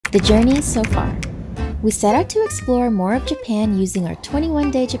The journey so far. We set out to explore more of Japan using our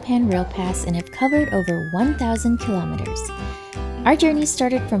 21-day Japan Rail Pass and have covered over 1,000 kilometers. Our journey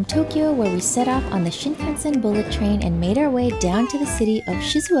started from Tokyo, where we set off on the Shinkansen Bullet Train and made our way down to the city of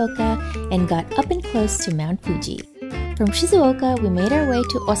Shizuoka and got up and close to Mount Fuji. From Shizuoka, we made our way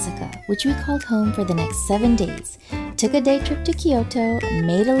to Osaka, which we called home for the next 7 days, took a day trip to Kyoto,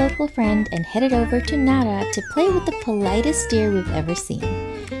 made a local friend, and headed over to Nara to play with the politest deer we've ever seen.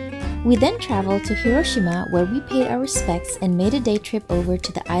 We then traveled to Hiroshima, where we paid our respects and made a day trip over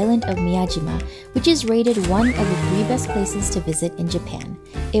to the island of Miyajima, which is rated one of the 3 best places to visit in Japan.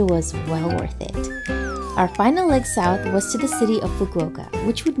 It was well worth it. Our final leg south was to the city of Fukuoka,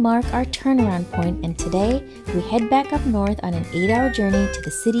 which would mark our turnaround point, and today we head back up north on an 8-hour journey to the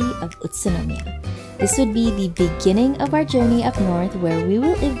city of Utsunomiya. This would be the beginning of our journey up north, where we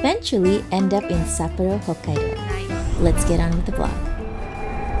will eventually end up in Sapporo, Hokkaido. Let's get on with the vlog.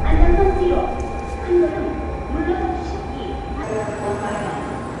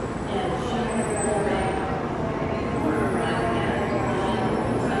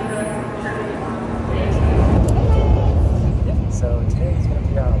 So today is going to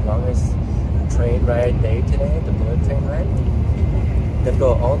be our longest train ride day today, the bullet train ride. We're going to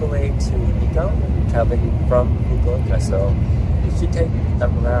go all the way to Nikko, traveling from Fukuoka. So it should take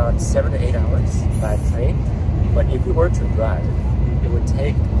around 7 to 8 hours by train. But if we were to drive, it would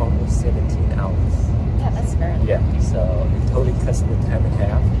take almost 17 hours. Yeah, that's very long. Yeah, so it totally cuts the time in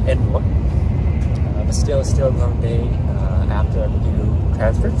half and more. But still a long day after we do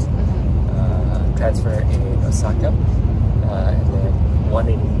transfers. Transfer in Osaka, and then one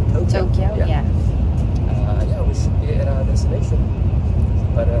in Tokyo. Yeah. Yeah, we should be at our destination.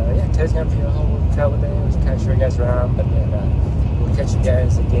 But yeah, today's gonna be a whole travel day. We'll kind of show you guys around, but then we'll catch you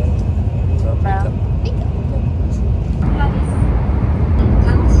guys again from Nikko.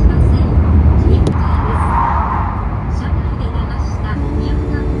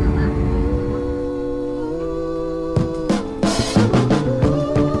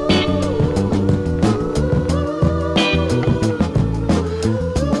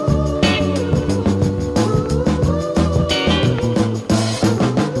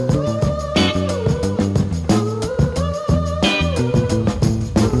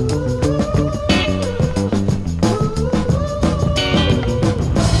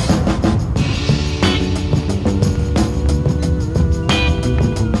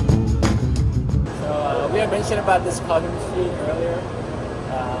 About this coffee machine earlier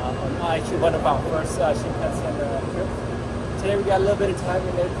on actually one of our first Shinkansen trips. Today we got a little bit of time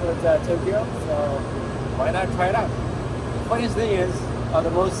in there towards Tokyo, so why not try it out? The funniest thing is, or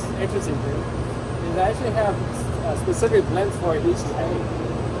the most interesting thing, is I actually have specific blends for each train.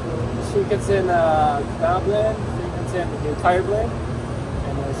 Shinkansen Canal blend, Shinkansen the entire blend,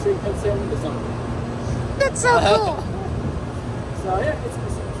 and Shinkansen the zone. That's so cool! So yeah, it's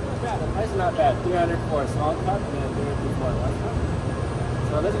the price is not bad. 300 for a small cup and then 300 for a large cup.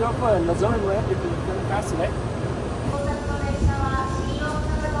 So let's go for the zone blend if it's very fast today.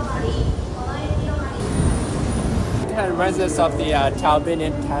 It kind of reminds us of the Taobin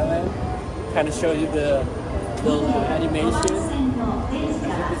in Thailand. Kind of shows you the little animation. I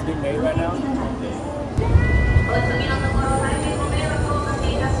think it's being made right now.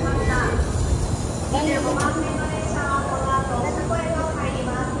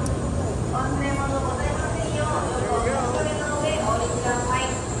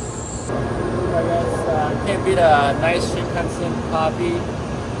 Can't beat a nice Shinkansen coffee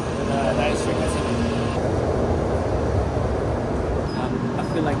and a nice Shinkansen. I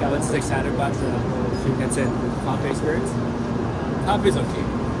feel like I was excited about the whole Shinkansen coffee experience. Coffee's okay.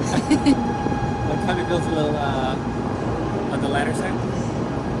 But coffee feels a little on the lighter side.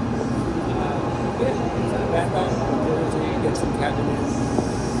 Yeah, it's not bad though. Get some caffeine in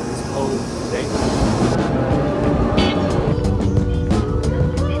this cold day.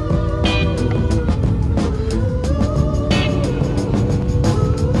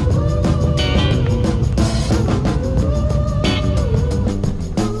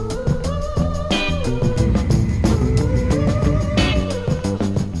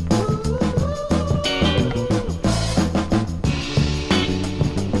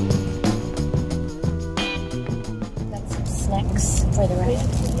 For the ride.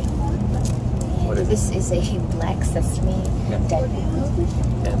 And this is a black sesame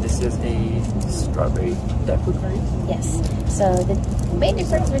daifuku. And this is a strawberry daifuku. Yes. So the main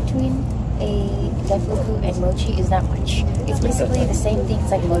difference between a daifuku and mochi is not much. It's basically the same thing.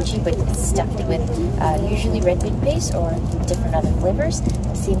 It's like mochi, but it's stuffed with usually red bean paste or different other flavors.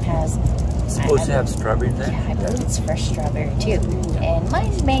 Sim has supposed to have strawberry in there? Yeah, I believe it's fresh strawberry too. And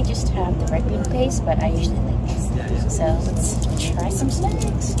mine may just have the red bean paste, but I usually like this. So let's try some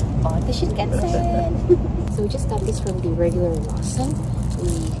snacks on the Shinkansen. So we just got this from the regular Lawson.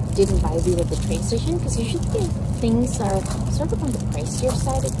 We didn't buy these at the train station because usually things are sort of on the pricier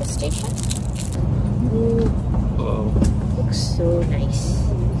side at the station. Oh. Looks so nice.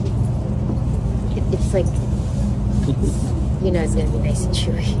 It's like, you know, it's gonna be nice and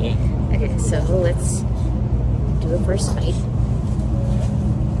chewy. Okay, so let's do a first bite.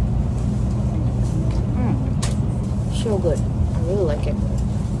 So good. I really like it.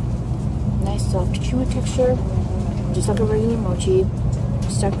 Nice soft chewy texture, just like a regular mochi.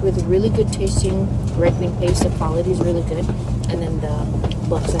 Stuffed with really good tasting red bean paste. The quality is really good, and then the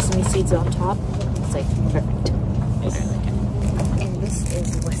black sesame seeds on top. It's like perfect. Yes. I like it. And this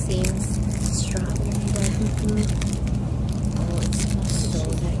is Wasim's strawberry tofu food. Oh, it smells so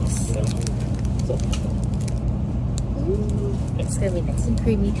nice. Ooh, it's gonna be nice and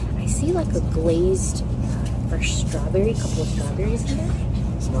creamy. I see like a glazed fresh strawberry, couple of strawberries in there.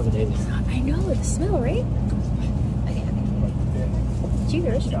 It smells amazing. I know the smell, right? Okay.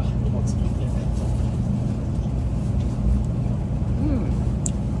 Cheers.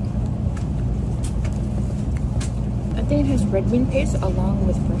 I think it has red bean paste along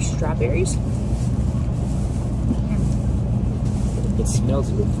with fresh strawberries. It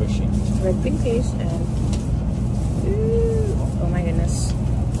smells refreshing. Red bean paste and oh my goodness,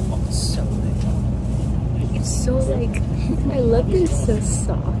 so good. It's so like I love that it's so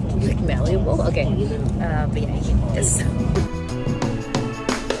soft, like malleable. Okay, but yeah, I hate this.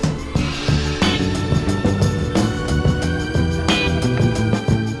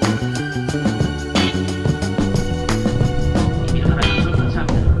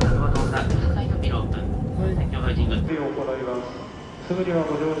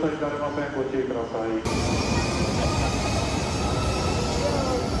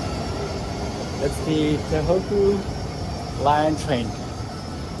 That's the Tohoku line train.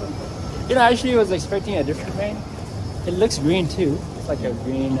 You know, actually I was expecting a different train. It looks green too. It's like a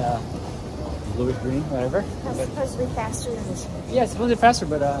green, bluish green, whatever. It's supposed to be faster than this one. Yeah, it's supposed to be faster,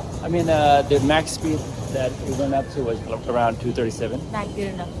 but I mean, the max speed that it went up to was around 237. Not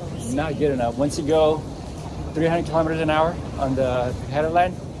good enough for us. Not good enough. Once you go 300 kilometers an hour on the header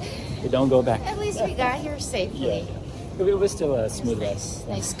line, you don't go back. At least we got here safely. Yeah. It was still a smooth ride.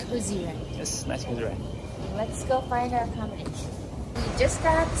 Nice cozy ride. Yes, nice smooth ride. Let's go find our accommodation. We just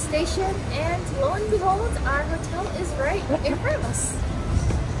got at the station, and lo and behold, our hotel is right in front of us.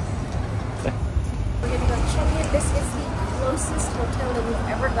 We're gonna go check in. This is the closest hotel that we've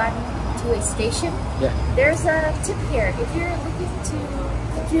ever gotten to a station. Yeah. There's a tip here. If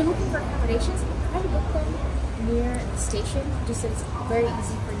you're looking for accommodations, try to book them near the station, just so it's very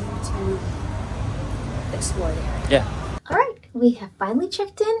easy for you to explore the area. Yeah. Alright, we have finally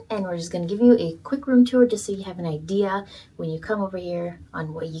checked in, and we're just going to give you a quick room tour just so you have an idea when you come over here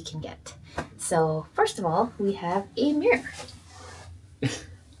on what you can get. So first of all, we have a mirror.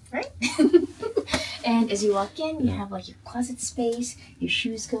 Right? And as you walk in, you have like your closet space, your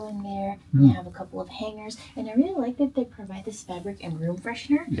shoes go in there, you have a couple of hangers, and I really like that they provide this fabric and room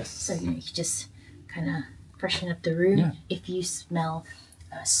freshener. Yes. So you can just kind of freshen up the room if you smell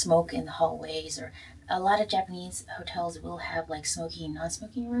smoke in the hallways. Or a lot of Japanese hotels will have like smoking and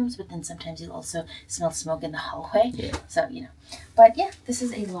non-smoking rooms, but then sometimes you'll also smell smoke in the hallway. Yeah. So, you know. But yeah, this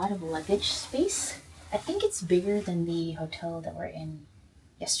is a lot of luggage space. I think it's bigger than the hotel that we're in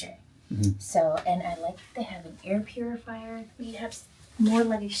yesterday. So, and I like that they have an air purifier. We have more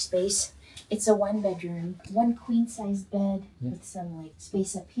luggage space. It's a 1-bedroom, 1 queen-size bed with some like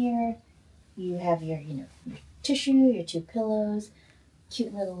space up here. You have your, you know, your tissue, your 2 pillows,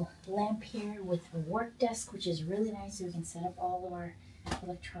 cute little lamp here with a work desk, which is really nice, so we can set up all of our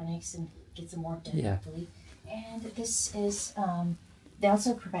electronics and get some work done hopefully. And this is, they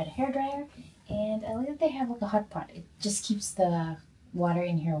also provide a hairdryer, and I like that they have like a hot pot. It just keeps the water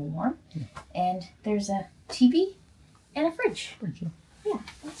in here warm. And there's a TV and a fridge. Yeah,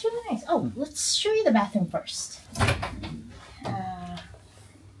 that's really nice. Oh, let's show you the bathroom first.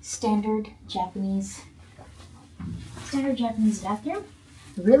 Standard Japanese bathroom.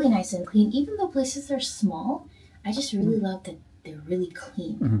 Really nice and clean. Even though places are small, I just really love that they're really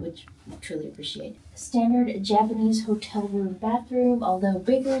clean, which I truly appreciate. Standard Japanese hotel room bathroom, although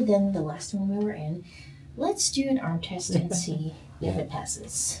bigger than the last one we were in. Let's do an arm test and see if it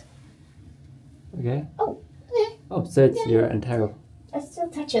passes. Okay. Oh, okay. Oh, so it's your entire... I still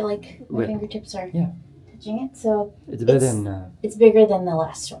touch it like my fingertips are touching it, so... It's better than... It's bigger than the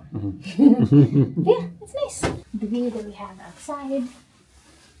last one. Yeah, it's nice. The view that we have outside.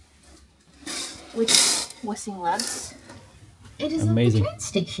 with Wissing Labs. It is Amazing. at the train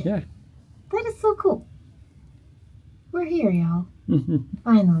station. Yeah. That is so cool. We're here, y'all.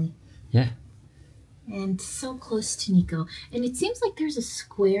 Finally. Yeah. And so close to Nikko. And it seems like there's a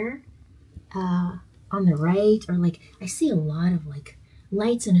square on the right, or like I see a lot of like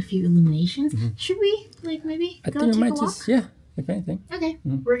lights and a few illuminations. Should we like maybe go take a walk? Just, yeah, if anything. Okay,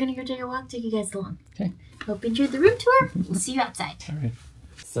 we're gonna go take a walk, take you guys along. Okay. Hope you enjoyed the room tour. We'll see you outside. All right.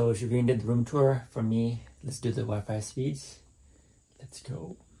 So Shavine did the room tour for me. Let's do the Wi-Fi speeds. Let's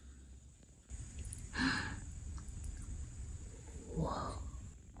go. Whoa.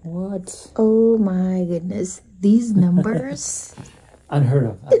 What? Oh my goodness. These numbers. Unheard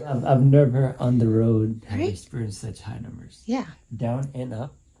of. I've never on the road have Right? experienced such high numbers. Yeah. Down and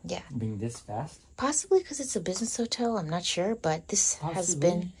up. Yeah. Being this fast. Possibly because it's a business hotel. I'm not sure, but this has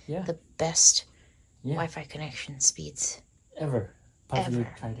been the best Wi-Fi connection speeds ever. Possibly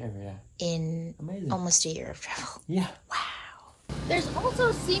ever. tried ever, yeah. In Amazing. almost a year of travel. Yeah. Wow. There's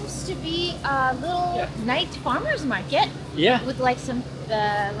also seems to be a little night farmers market. Yeah. With like some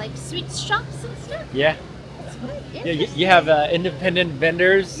like sweet shops and stuff. Yeah. That's right. Yeah, you have independent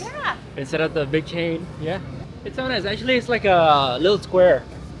vendors. Yeah. Instead of the big chain. Yeah. It's so nice. Actually, it's like a little square.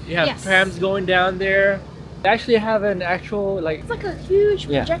 You have trams going down there. They actually have an actual like... It's like a huge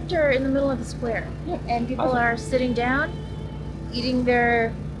projector in the middle of the square. Yeah. And people are sitting down, eating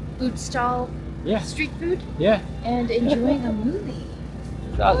their food stall, street food. Yeah. And enjoying a movie.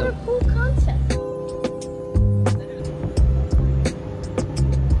 It's awesome. What a cool concept.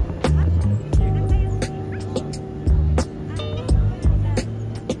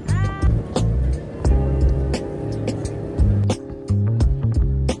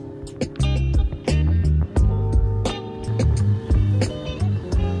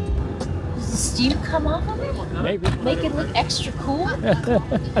 Steam come off of it? Maybe. Make it look extra cool?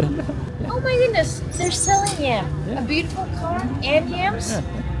 I don't know. Oh my goodness, they're selling yam. A beautiful car and yams.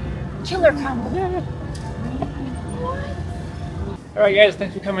 Killer combo. Alright guys,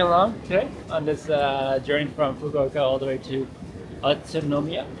 thanks for coming along today on this journey from Fukuoka all the way to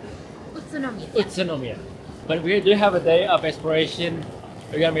Utsunomiya. Utsunomiya. But we do have a day of exploration.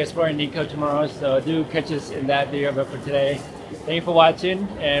 We're going to be exploring Nikko tomorrow, so do catch us in that video. But for today, thank you for watching,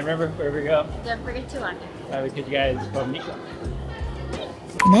 and remember, wherever we go, Don't forget to like it. I will catch you guys from Nikko.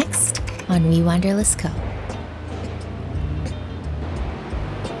 Next on We Wanderlust Co.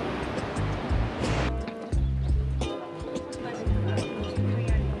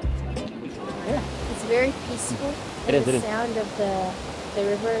 It's very peaceful. It is. The sound of the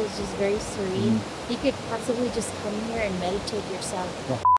river is just very serene. You could possibly just come here and meditate yourself.